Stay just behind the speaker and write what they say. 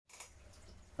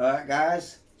Alright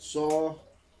guys, so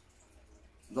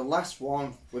the last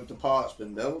one with the parts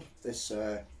been built, this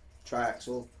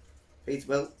triaxle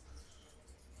Peterbilt.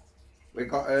 We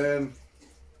got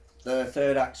the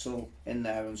third axle in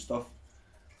there and stuff.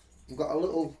 We've got a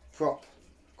little prop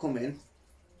coming,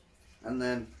 and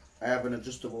then I have an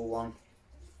adjustable one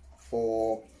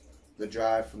for the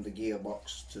drive from the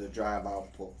gearbox to the drive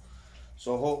output.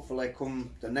 So hopefully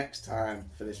come the next time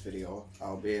for this video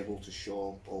I'll be able to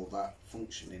show all that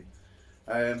functioning.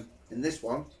 In this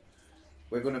one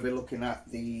we're going to be looking at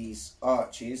these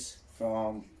arches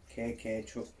from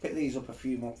KKTruck. Picked these up a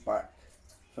few months back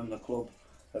from the club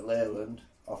at Leyland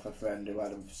off a friend who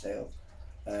had them for sale,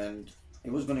 and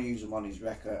he was going to use them on his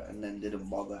wrecker and then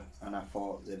didn't bother, and I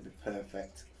thought they'd be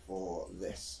perfect for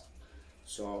this.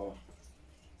 So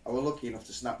I was lucky enough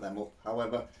to snap them up.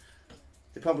 However,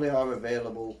 they probably are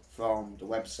available from the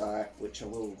website, which I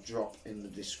will drop in the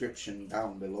description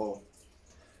down below.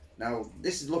 Now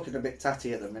this is looking a bit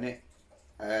tatty at the minute.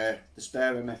 The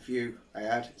spare MFU I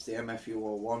had, it's the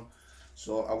MFU01,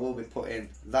 so I will be putting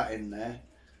that in there.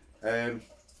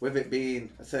 With it being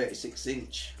a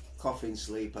 36-inch coffin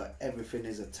sleeper, everything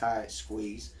is a tight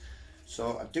squeeze,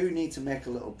 so I do need to make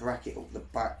a little bracket up the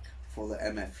back for the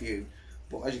MFU,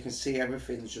 but as you can see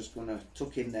everything's just going to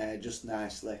tuck in there just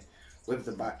nicely with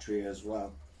the battery as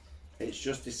well. It's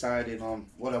just deciding on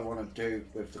what I want to do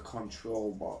with the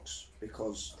control box,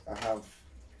 because I have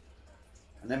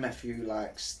an MFU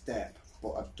like step,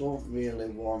 but I don't really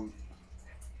want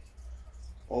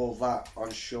all that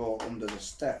on show under the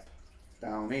step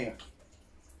down here.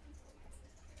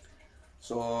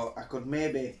 So I could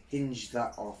maybe hinge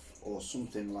that off or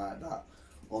something like that,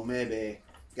 or maybe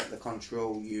get the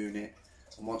control unit,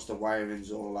 and once the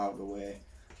wiring's all out of the way,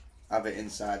 have it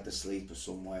inside the sleeper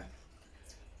somewhere.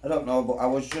 I don't know, but I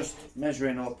was just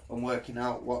measuring up and working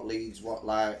out what leads, what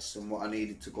lights, and what I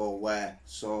needed to go where.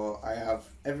 So I have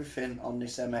everything on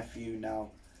this MFU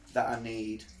now that I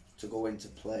need to go into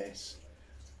place.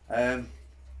 The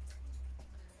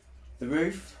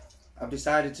roof, I've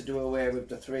decided to do away with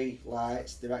the 3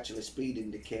 lights. They're actually speed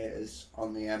indicators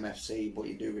on the MFC, but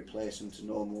you do replace them to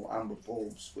normal amber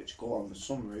bulbs which go on the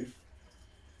sunroof.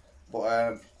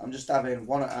 But I'm just having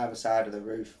one at either side of the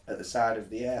roof, at the side of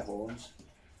the air horns.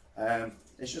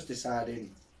 It's just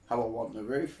deciding how I want the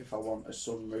roof, if I want a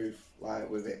sunroof like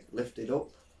with it lifted up,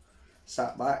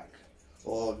 sat back,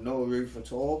 or no roof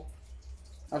at all.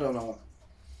 I don't know.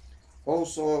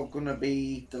 Also gonna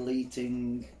be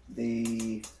deleting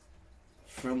the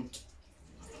front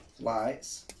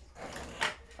lights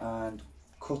and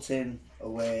cutting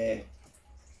away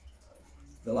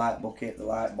the light bucket, the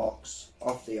light box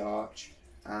off the arch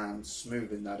and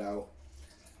smoothing that out.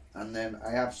 And then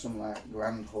I have some like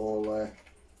Grand HAULER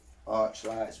arch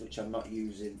lights which I'm not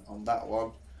using on that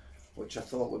one, which I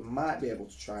thought we might be able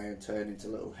to try and turn into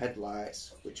little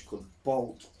headlights which could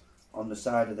bolt on the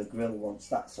side of the grille once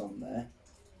that's on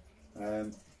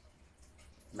there.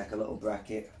 Make a little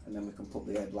bracket and then we can put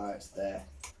the headlights there.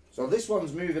 So this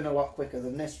one's moving a lot quicker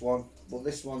than this one, but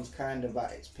this one's kind of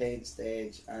at its paint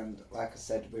stage, and like I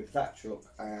said, with that truck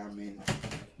I am in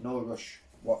no rush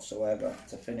whatsoever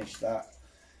to finish that.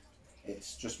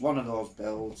 It's just one of those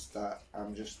builds that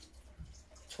I'm just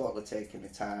totally taking my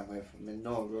time with. I'm in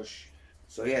no rush.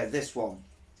 So yeah, this one,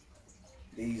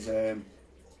 these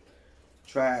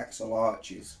triaxle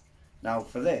arches. Now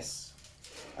for this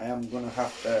I am going to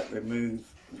have to remove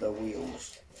the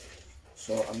wheels,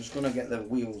 so I'm just going to get the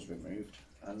wheels removed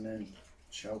and then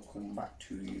shall come back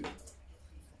to you.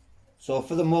 So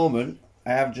for the moment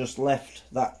I have just left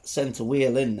that centre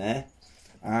wheel in there,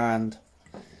 and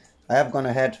I have gone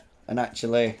ahead and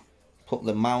actually put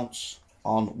the mounts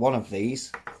on one of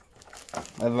these.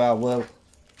 Whether I will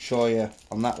show you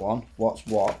on that one what's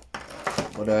what,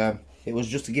 but it was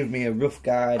just to give me a rough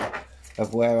guide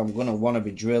of where I'm going to want to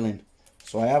be drilling.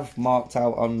 So I have marked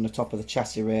out on the top of the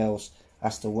chassis rails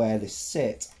as to where they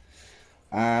sit,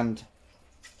 and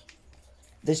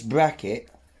this bracket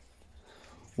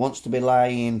wants to be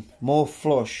lying more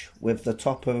flush with the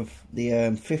top of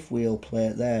the fifth wheel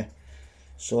plate there,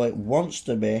 so it wants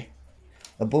to be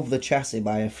above the chassis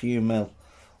by a few mil,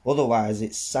 otherwise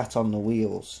it's sat on the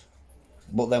wheels.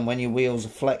 But then when your wheels are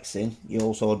flexing, you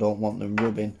also don't want them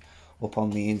rubbing up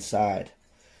on the inside.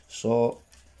 So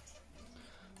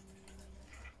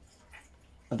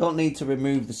I don't need to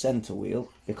remove the centre wheel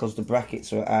because the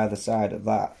brackets are at either side of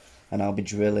that, and I'll be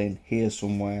drilling here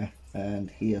somewhere and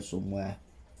here somewhere.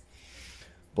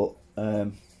 But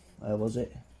where was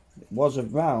it? It was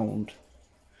around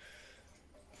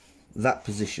that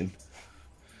position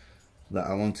that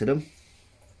I wanted them.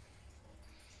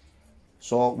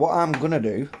 So what I'm gonna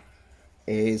do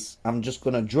is I'm just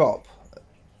going to drop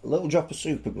a little drop of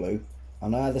super glue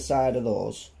on either side of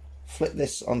those, flip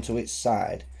this onto its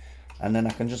side, and then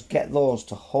I can just get those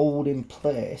to hold in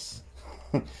place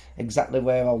exactly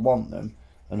where I want them,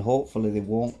 and hopefully they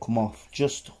won't come off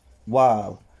just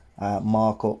while I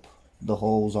mark up the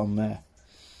holes on there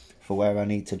for where I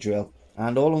need to drill.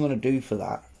 And all I'm going to do for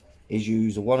that is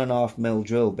use a 1.5mm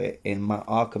drill bit in my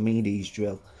Archimedes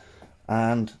drill,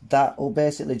 and that will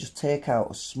basically just take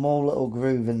out a small little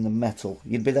groove in the metal.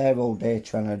 You'd be there all day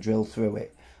trying to drill through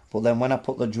it, but then when I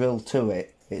put the drill to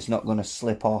it, it's not going to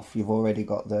slip off. You've already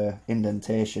got the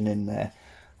indentation in there,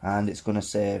 and it's going to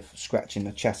save scratching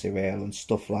the chassis rail and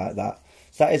stuff like that.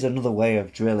 So that is another way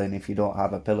of drilling if you don't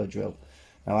have a pillar drill.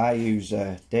 Now I use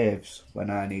Dave's when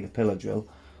I need a pillar drill,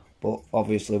 but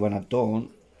obviously when I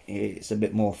don't, it's a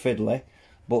bit more fiddly,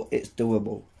 but it's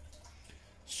doable.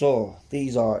 So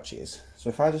these arches, so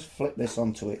if I just flip this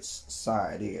onto its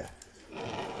side here,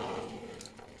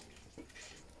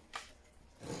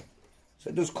 so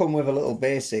it does come with a little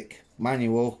basic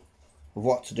manual of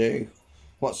what to do,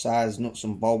 what size nuts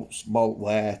and bolts, bolt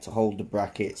where to hold the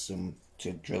brackets and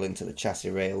to drill into the chassis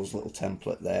rails, little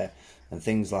template there and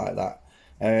things like that.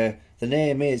 The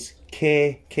name is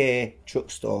KKTruck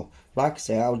Store. Like I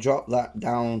say, I'll drop that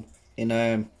down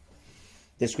in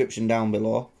description down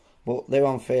below, but they're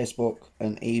on Facebook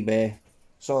and eBay.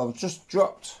 So I've just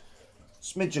dropped a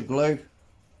smidge of glue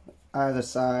either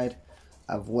side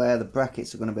of where the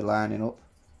brackets are going to be lining up.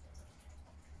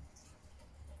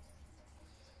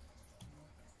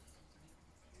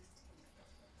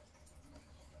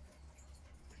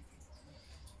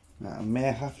 Now I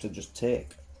may have to just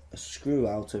take a screw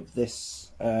out of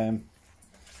this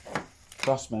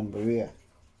cross member here.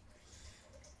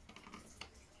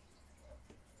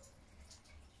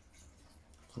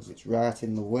 Because it's right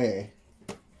in the way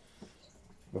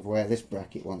of where this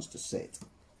bracket wants to sit.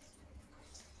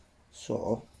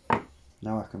 So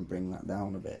now I can bring that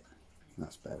down a bit.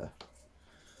 That's better.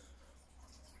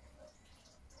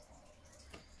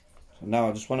 So now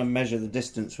I just want to measure the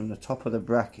distance from the top of the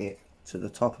bracket to the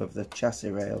top of the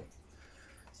chassis rail.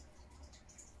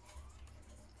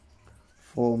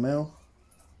 4mm.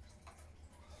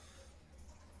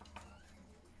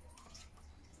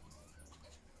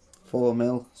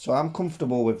 So I'm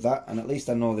comfortable with that, and at least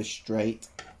I know this straight.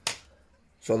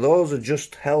 So those are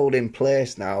just held in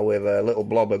place now with a little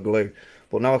blob of glue,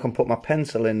 but now I can put my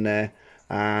pencil in there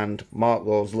and mark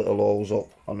those little holes up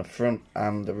on the front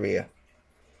and the rear.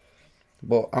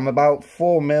 But I'm about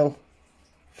 4mm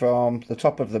from the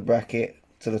top of the bracket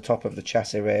to the top of the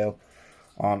chassis rail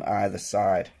on either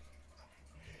side.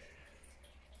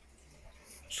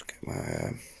 Just get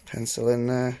my pencil in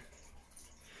there.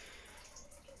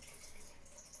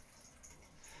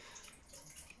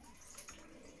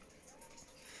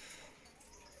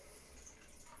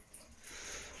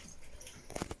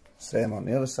 Same on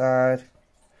the other side.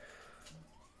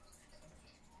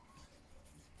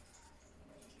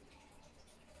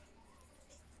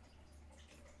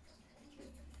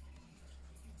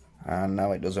 And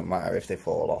now it doesn't matter if they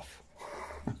fall off.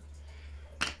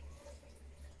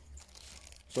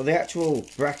 So the actual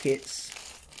brackets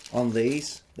on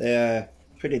these, they're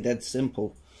pretty dead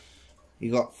simple.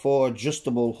 You got 4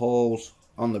 adjustable holes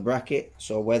on the bracket,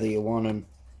 so whether you want them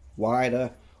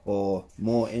wider or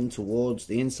more in towards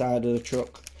the inside of the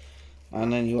truck,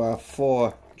 and then you have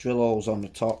 4 drill holes on the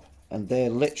top, and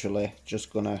they're literally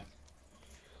just gonna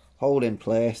hold in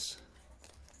place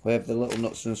with the little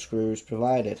nuts and screws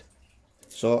provided.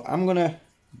 So I'm gonna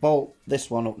bolt this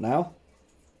one up now,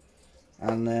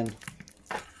 and then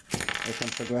we can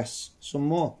progress some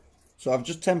more. So I've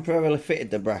just temporarily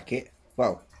fitted the bracket,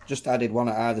 well, just added one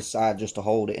at either side just to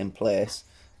hold it in place.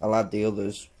 I'll add the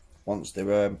others once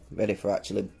they're ready for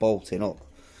actually bolting up.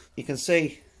 You can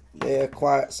see they're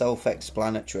quite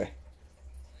self-explanatory.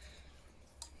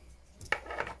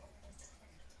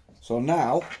 So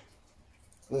now,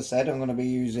 as I said, I'm going to be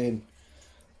using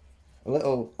a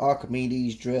little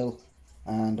Archimedes drill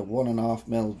and a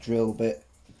 1.5mm drill bit,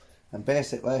 and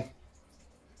basically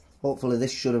hopefully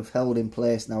this should have held in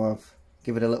place now I've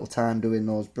given it a little time doing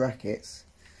those brackets,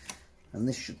 and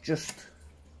this should just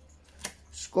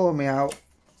score me out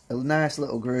a nice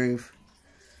little groove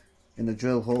in the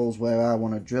drill holes where I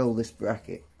want to drill this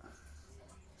bracket.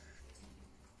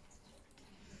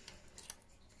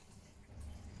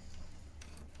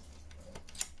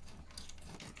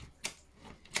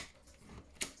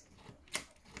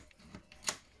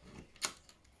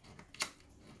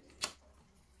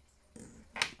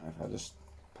 If I just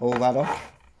pull that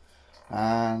off,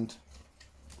 and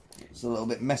it's a little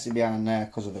bit messy behind there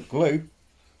because of the glue,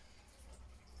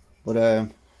 but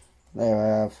there I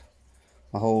have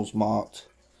my holes marked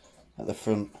at the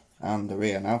front and the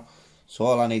rear now. So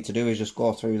all I need to do is just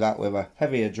go through that with a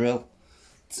heavier drill,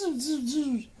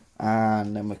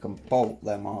 and then we can bolt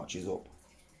them arches up.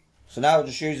 So now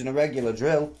just using a regular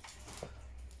drill,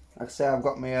 like I say, I've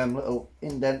got my little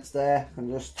indents there,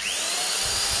 and just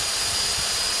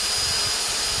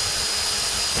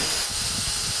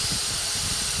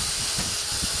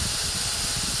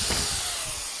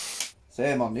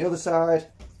same on the other side.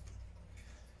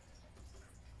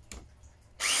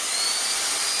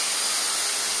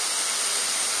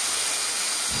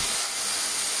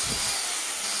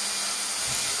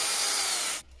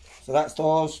 So that's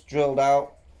those drilled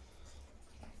out.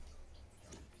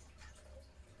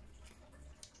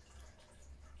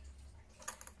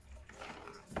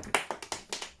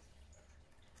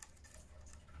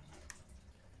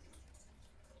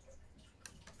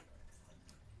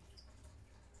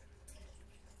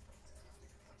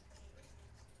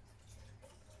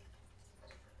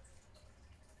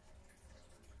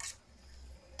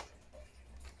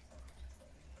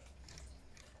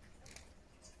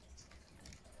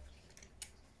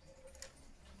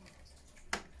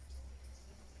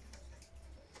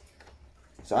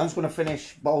 So I'm just going to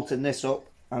finish bolting this up,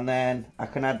 and then I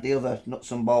can add the other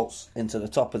nuts and bolts into the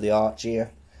top of the arch here,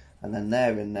 and then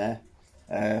they're in there.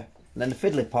 And then the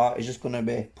fiddly part is just going to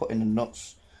be putting the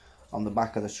nuts on the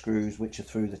back of the screws, which are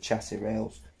through the chassis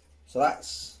rails. So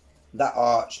that's that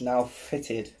arch now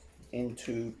fitted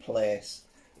into place.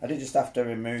 I did just have to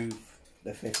remove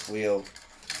the fifth wheel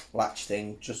latch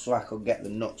thing just so I could get the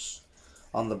nuts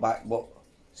on the back, but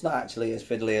it's not actually as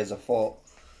fiddly as I thought.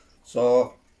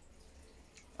 So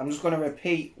I'm just going to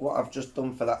repeat what I've just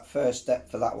done for that first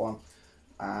step for that one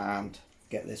and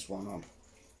get this one on.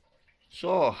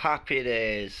 So happy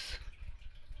days.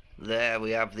 There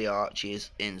we have the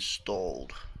arches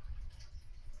installed.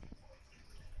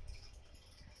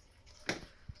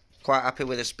 Quite happy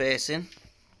with the spacing.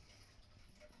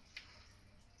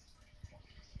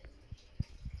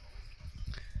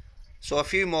 So a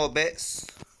few more bits,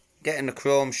 getting the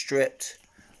chrome stripped,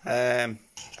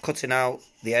 cutting out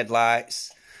the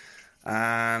headlights,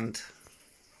 and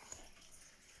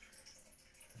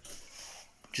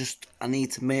just I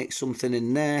need to make something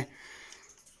in there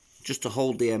just to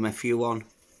hold the MFU on,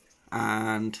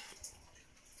 and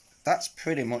that's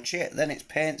pretty much it. Then it's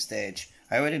paint stage.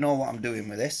 I already know what I'm doing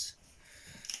with this,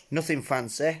 nothing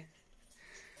fancy,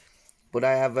 but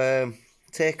I have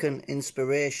taken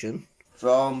inspiration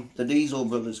from the Diesel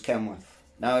Brothers Kenworth.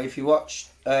 Now if you watch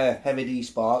Heavy D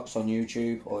Sparks on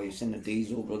YouTube, or you've seen the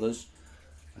Diesel Brothers,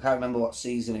 I can't remember what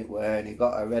season it were, and he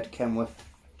got a red Kenworth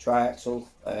Tri-Axle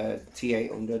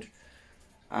T800,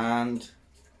 and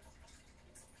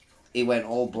he went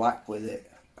all black with it,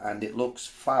 and it looks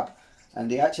fab. And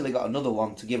he actually got another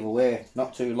one to give away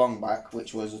not too long back,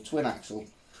 which was a twin axle.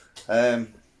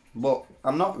 But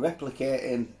I'm not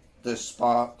replicating the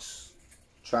Sparks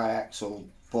Tri-Axle,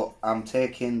 but I'm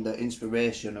taking the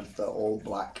inspiration of the all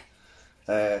black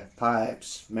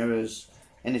pipes, mirrors,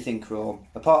 anything chrome,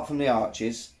 apart from the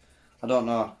arches. I don't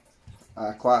know,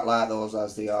 I quite like those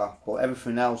as they are, but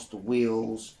everything else, the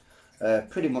wheels,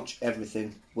 pretty much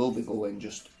everything will be going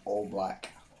just all black.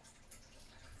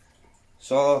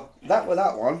 So that was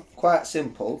that one, quite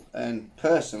simple, and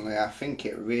personally I think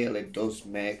it really does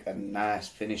make a nice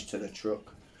finish to the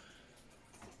truck.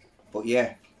 But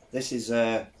yeah, this is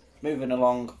moving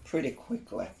along pretty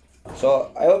quickly.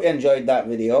 So I hope you enjoyed that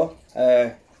video.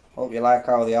 Hope you like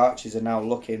how the arches are now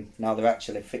looking, now they're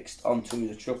actually fixed onto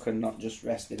the truck and not just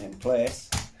resting in place.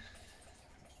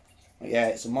 But yeah,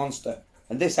 it's a monster.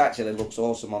 And this actually looks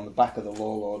awesome on the back of the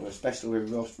low loader, especially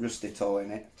with rusty toe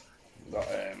in it. We've got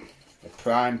the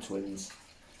Prime twins.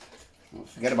 Don't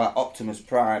forget about Optimus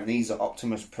Prime, these are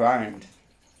Optimus Primed.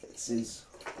 This is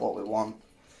what we want.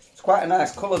 It's quite a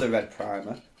nice colour, the red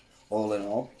primer, all in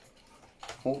all.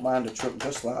 Won't mind a truck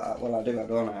just like that. Well, I do, I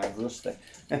don't, I have rusty.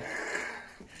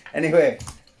 Anyway,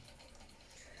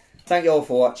 thank you all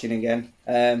for watching again.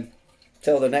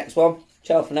 Till the next one,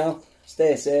 ciao for now,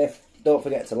 stay safe, don't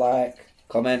forget to like,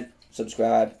 comment,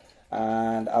 subscribe,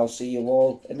 and I'll see you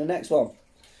all in the next one.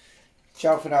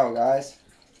 Ciao for now, guys.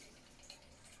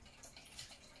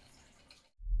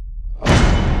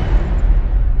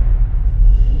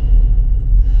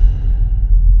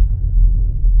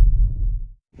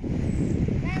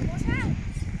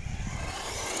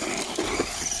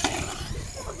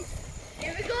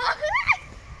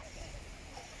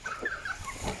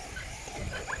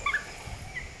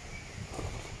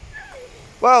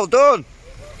 Well done!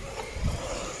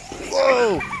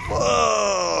 Whoa!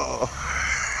 Whoa!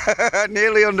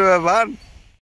 Nearly under a van.